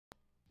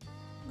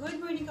Good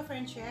morning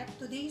ka-friendship!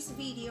 Today's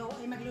video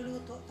ay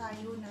magluluto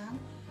tayo ng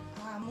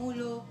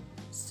mulo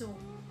soup.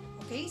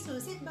 Okay, so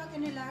sit back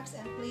and relax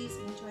and please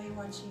enjoy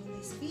watching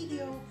this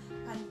video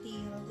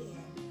until the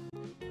end.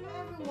 Hello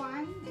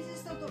everyone! This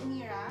is Toto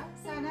Mira.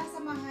 Sana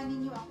samahan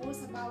ninyo ako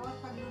sa bawat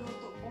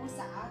pagluluto ko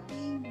sa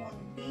ating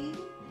munting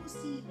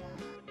kusina.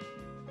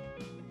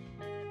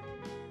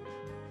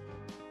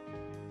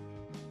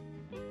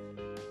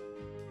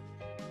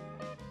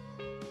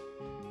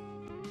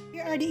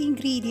 Here are the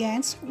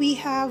ingredients. We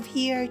have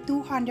here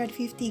 250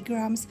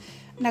 grams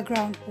na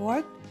ground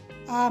pork.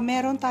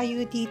 Meron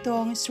tayo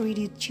ditong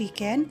shredded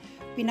chicken.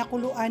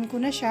 Pinakuluan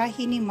ko na siya,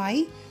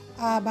 hinimay.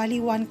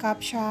 Bali 1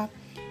 cup siya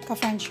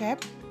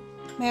ka-friendship.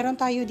 Meron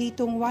tayo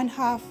ditong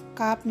 1/2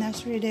 cup na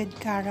shredded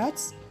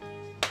carrots.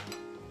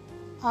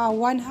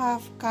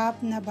 1/2 cup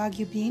na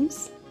baguio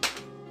beans.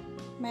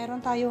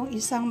 Meron tayong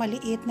isang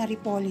maliit na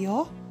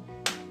repolyo.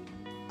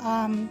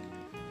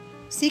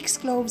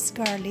 6 cloves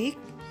garlic.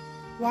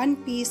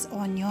 1 piece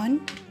onion,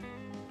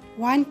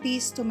 1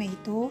 piece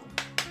tomato,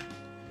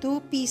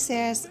 2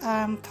 pieces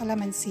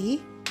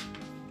calamansi.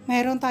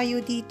 Meron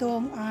tayo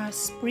ditong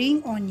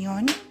spring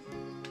onion.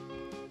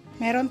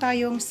 Meron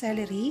tayong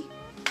celery,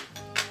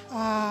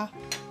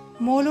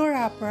 molo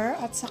wrapper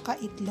at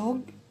saka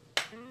itlog.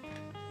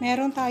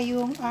 Meron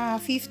tayong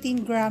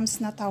 15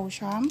 grams na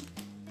taochiam,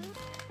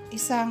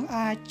 isang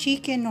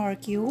chicken knorr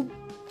cube.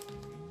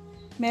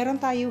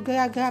 Meron tayo,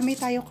 gagamit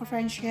tayo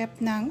ka-friendship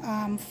ng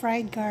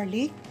fried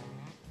garlic,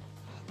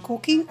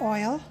 cooking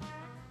oil,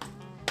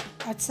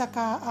 at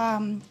saka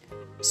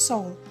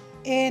salt.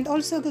 And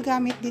also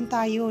gagamit din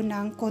tayo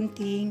ng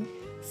konting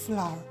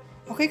flour.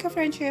 Okay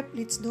ka-friendship,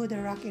 let's do the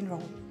rock and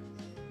roll.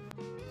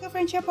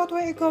 Ka-friendship, what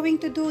we're going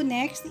to do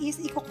next is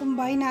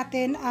i-combine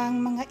natin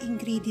ang mga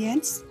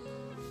ingredients.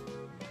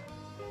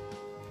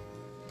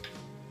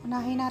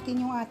 Unahin natin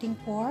yung ating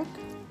pork.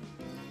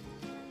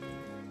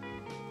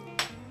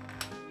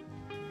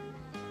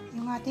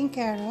 Yung ating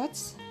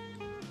carrots,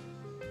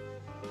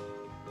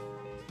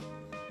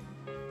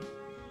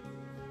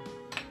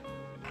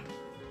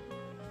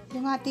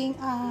 yung ating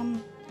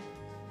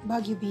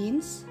baguio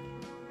beans,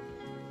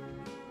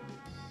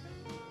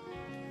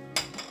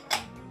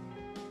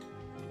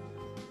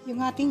 yung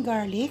ating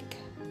garlic,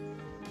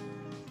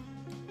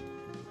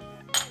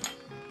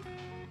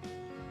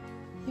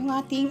 yung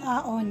ating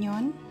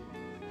onion,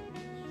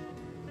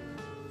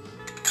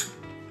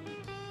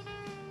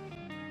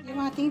 yung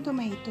ating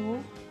tomato,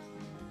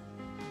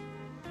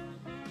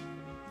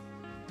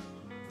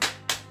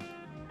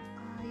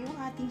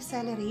 ating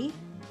celery,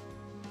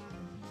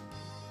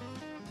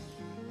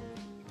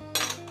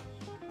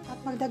 at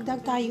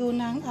magdagdag tayo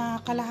ng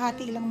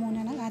kalahati lang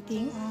muna ng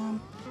ating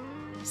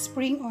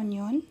spring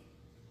onion.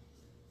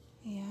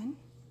 Ayan.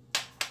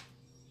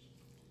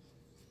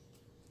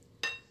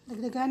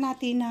 Dagdagan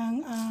natin ng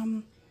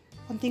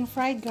konting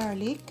fried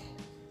garlic.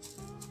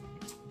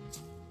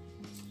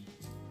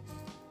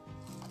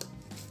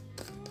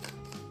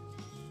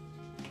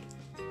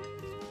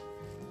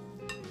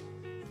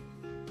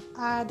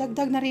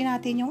 Dagdag na rin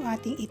natin yung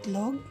ating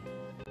itlog.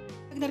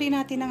 Dagdag na rin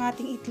natin ang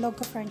ating itlog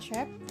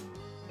ka-friendship.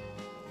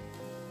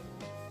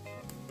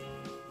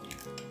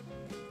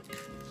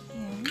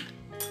 Ayan.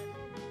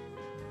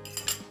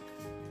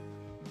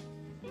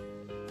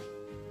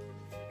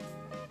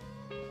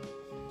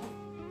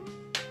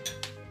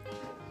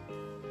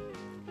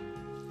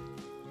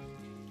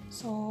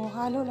 So,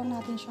 halo lang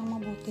natin siyang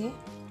mabuti.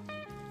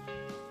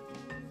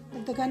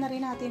 Dagdagan na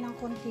rin natin ng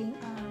konting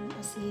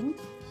asin.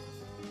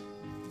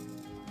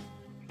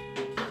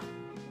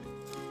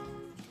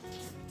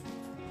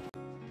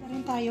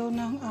 Tayo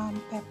ng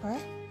pepper.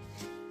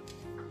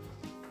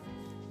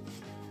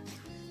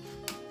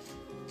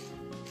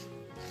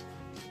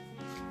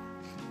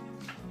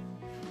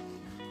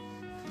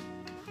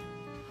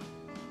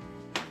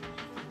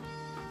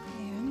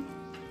 Ayan.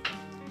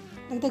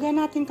 Dagdagan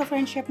natin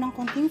ka-friendship ng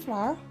konting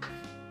flour.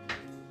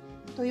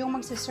 Ito yung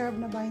magsiserve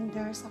na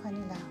binder sa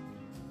kanila.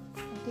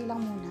 Konti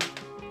lang muna.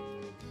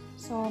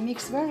 So,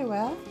 mix very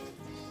well.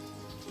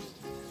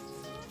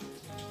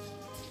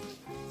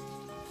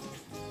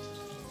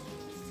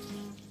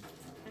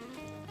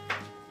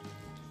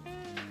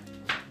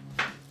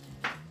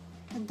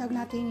 Dagdag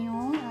natin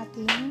yung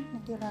ating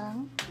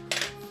natirang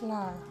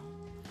flour.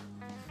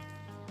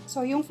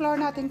 So, yung flour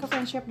natin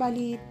ka-friendship,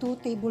 bali 2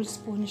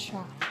 tablespoons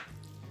siya.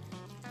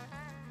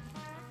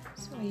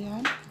 So,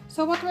 ayan.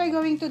 So, what we're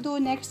going to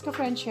do next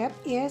ka-friendship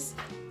is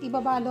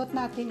ibabalot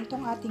natin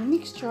itong ating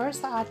mixture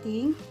sa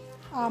ating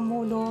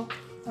mulo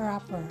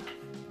wrapper.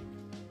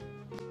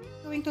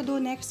 What we're going to do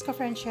next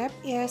ka-friendship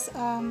is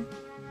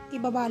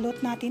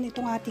ibabalot natin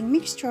itong ating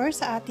mixture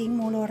sa ating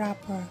mulo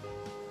wrapper.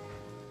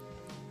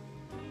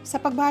 Sa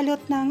pagbalot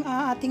ng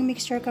ating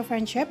mixture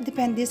ka-friendship,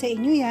 depende sa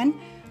inyo yan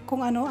kung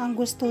ano ang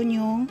gusto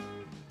nyong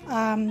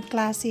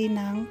klase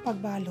ng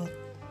pagbalot.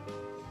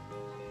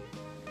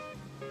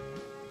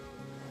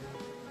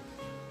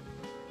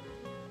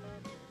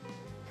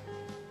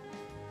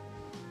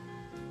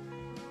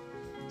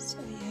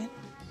 So, ayan.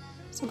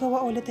 So,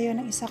 gawa ulit tayo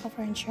ng isa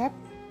ka-friendship.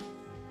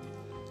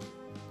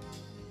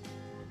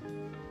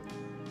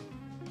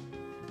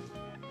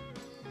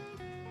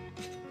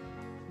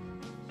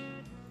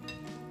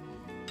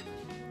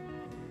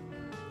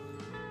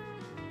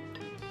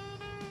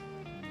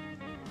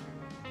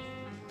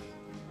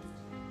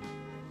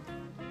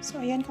 So,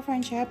 ayan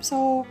ka-friend chef.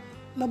 So,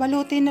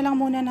 babalutin na lang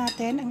muna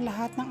natin ang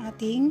lahat ng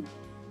ating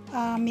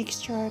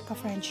mixture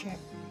ka-friend chef.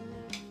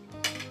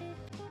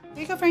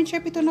 Okay ka-friend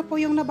chef, ito na po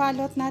yung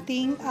nabalot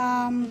nating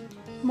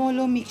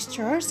molo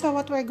mixture. So,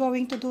 what we're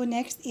going to do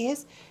next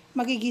is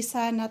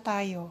magigisa na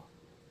tayo.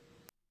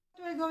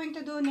 What we're going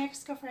to do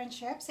next ka-friend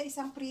chef, sa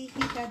isang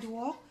preheated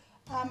wok,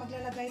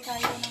 maglalagay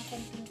tayo ng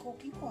konting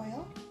cooking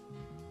oil.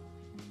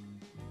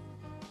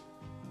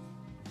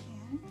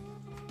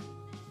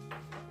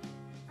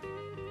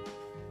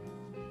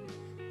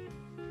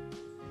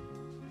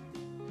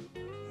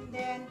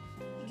 Then,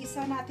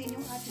 igisa natin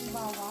yung ating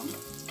bawang.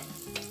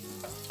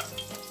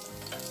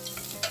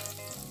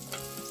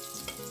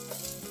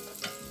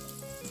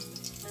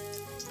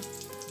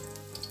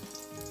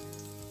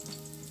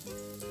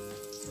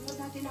 Sunod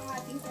natin ang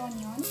ating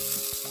onion.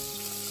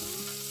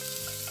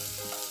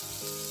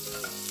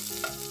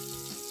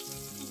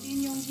 And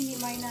din yung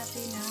hinimay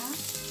natin na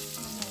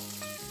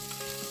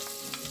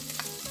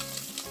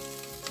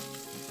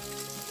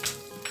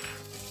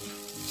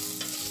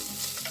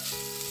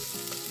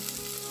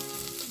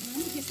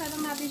Igisa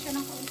lang natin siya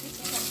ng kaunti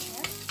ka-friend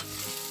chef.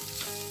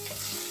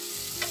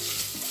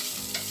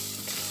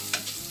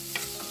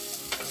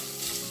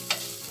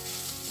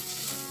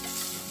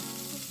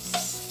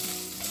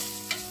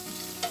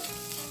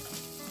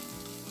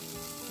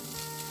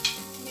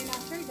 And then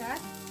after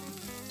that,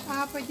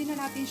 pwede na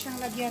natin siyang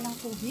lagyan ng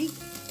tubig.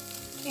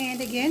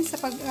 And again,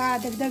 sa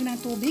pagdagdag ng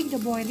tubig,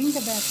 the boiling,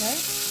 the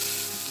better.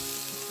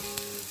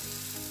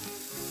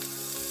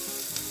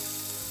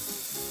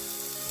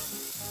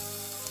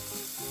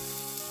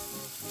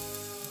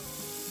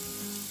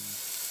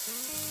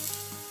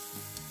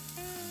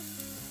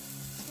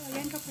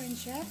 Ka-friend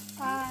chef.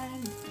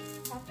 And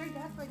after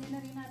that, pwede na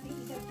rin natin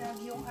idagdag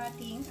yung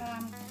ating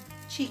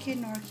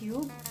chicken knorr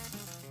cube.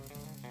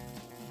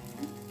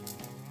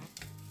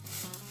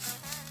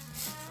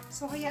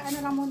 So, hayaan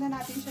na lang muna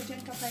natin siya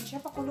dyan ka-friend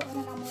chef. Pakuluan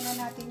na lang muna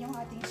natin yung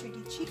ating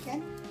shredded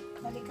chicken.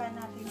 Balikan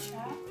natin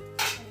siya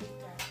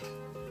later.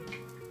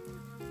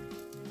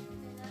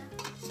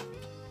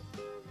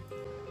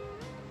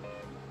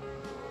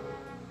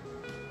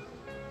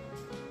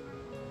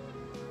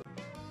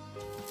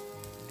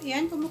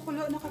 Ayan,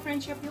 kumukulo na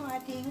ka-friend chef yung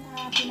ating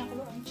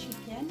pinakuluan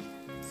chicken.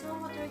 So,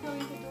 what we're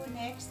going to do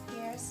next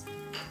is,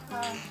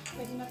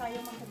 pwede na tayo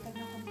magdagdag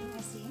ng konting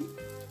asin.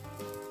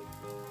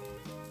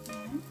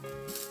 Ayan.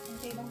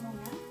 Hintay lang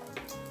muna.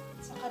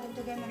 Saka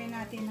dagdagan na rin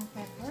natin ng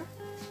pepper.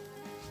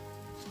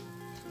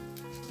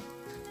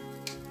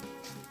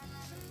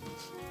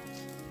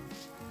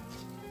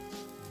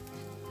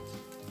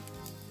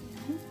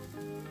 Ayan.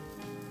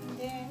 And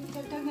then,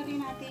 idagdag na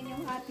rin natin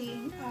yung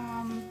ating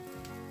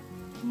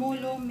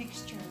molo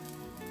mixture.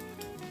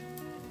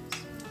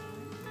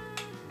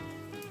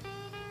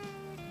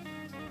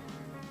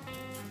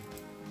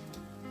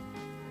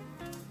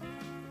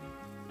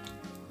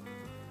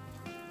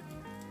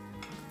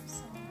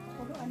 So,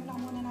 pakuluan na lang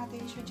muna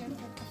natin siya dyan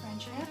ulit ka-friend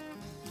chef.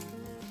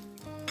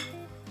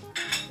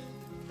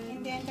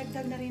 And then,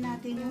 dagdag na rin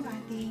natin yung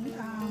ating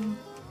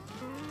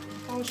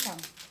taochiam.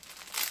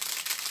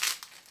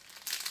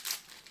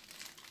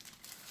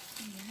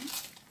 Ayan.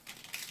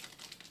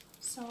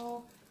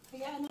 So,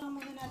 hayaan na lang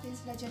muna natin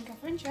sila dyan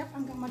ka-friend chef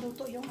hanggang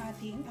maluto yung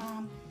ating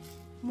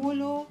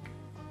molo,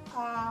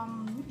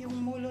 yung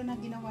molo na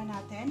ginawa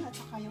natin at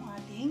saka yung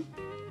ating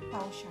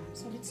taochiam.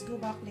 So, let's go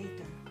back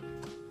later.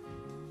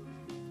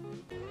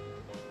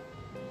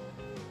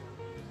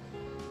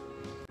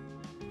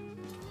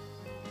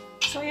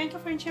 So, ayan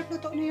ka-friend chef,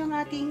 luto na yung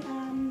ating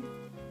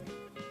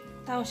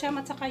taochiam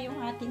at saka yung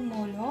ating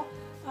molo.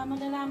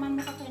 Malalaman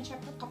mo ka-friend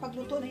chef kapag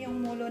luto na yung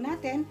molo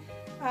natin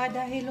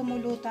dahil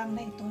lumulutang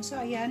na ito. So,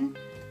 ayan,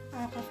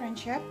 ka-friend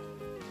chef.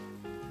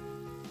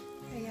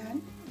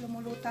 Ayan,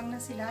 lumulutang na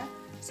sila.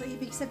 So,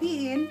 ibig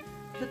sabihin,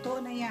 luto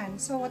na yan.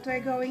 So, what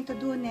we're going to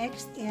do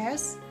next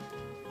is,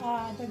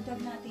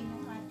 dagdag natin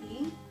yung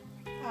ating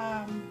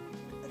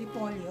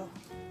repolyo.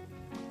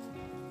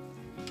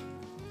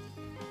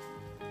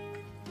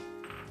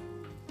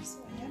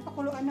 So, ayan,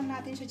 pakuluan lang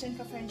natin siya dyan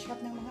ka-friend chef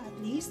ng mga at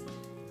least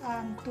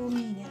 2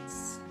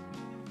 minutes.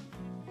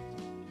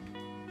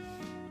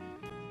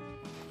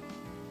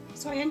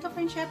 So, ayan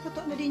ka-friend chef,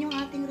 luto na din yung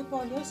ating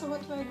repolyo. So, what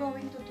we're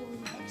going to do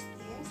next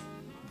is,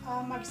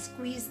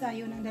 mag-squeeze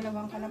tayo ng 2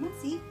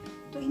 calamansi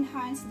to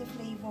enhance the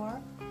flavor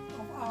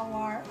of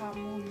our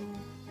molo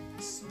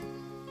soup.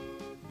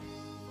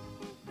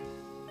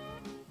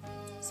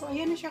 So,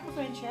 ayan na siya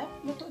ka-friend chef.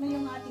 Luto na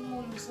yung ating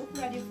molo soup.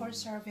 Ready for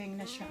serving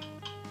na siya.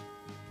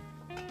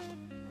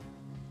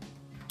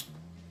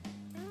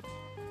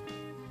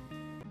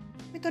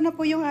 Ito na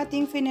po yung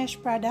ating finished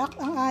product,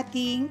 ang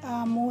ating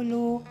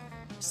molo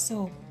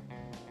soup.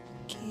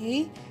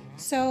 Okay,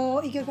 so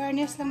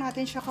i-garnish lang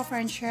natin siya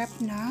ka-friend chef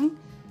ng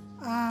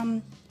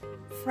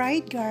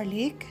fried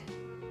garlic.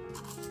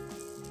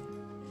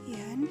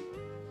 Yan.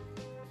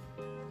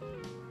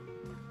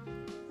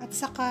 At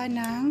saka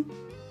ng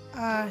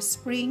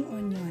spring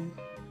onion.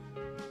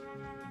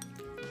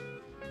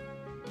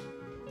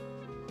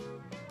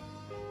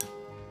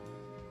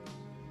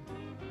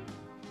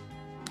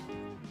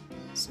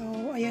 So,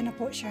 ayan na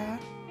po siya,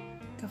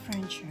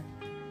 ka-friendship.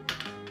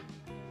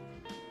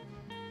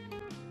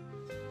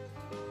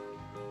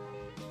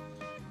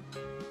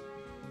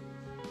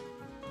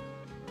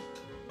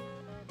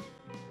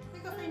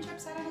 Ka-friendship,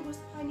 sana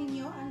nagustuhan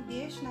ninyo ang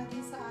dish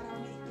natin sa araw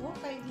na ito.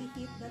 Kindly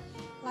hit that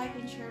like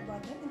and share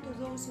button. And to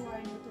those who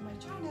are new to my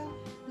channel,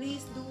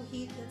 please do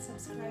hit that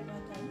subscribe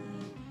button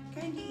and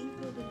kindly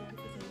include the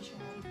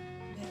notification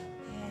bell.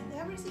 And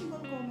every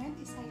single comment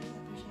is highly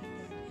appreciated.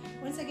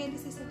 Once again,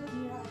 this is the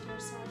Mira at your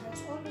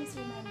service. Always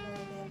remember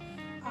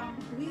that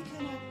we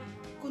cannot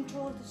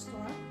control the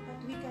storm, but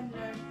we can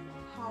learn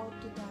how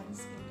to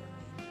dance in the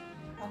rain.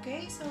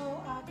 Okay, so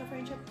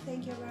ka-friendship,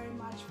 thank you very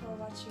much for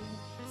watching.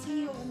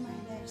 See you on my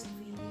next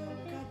video.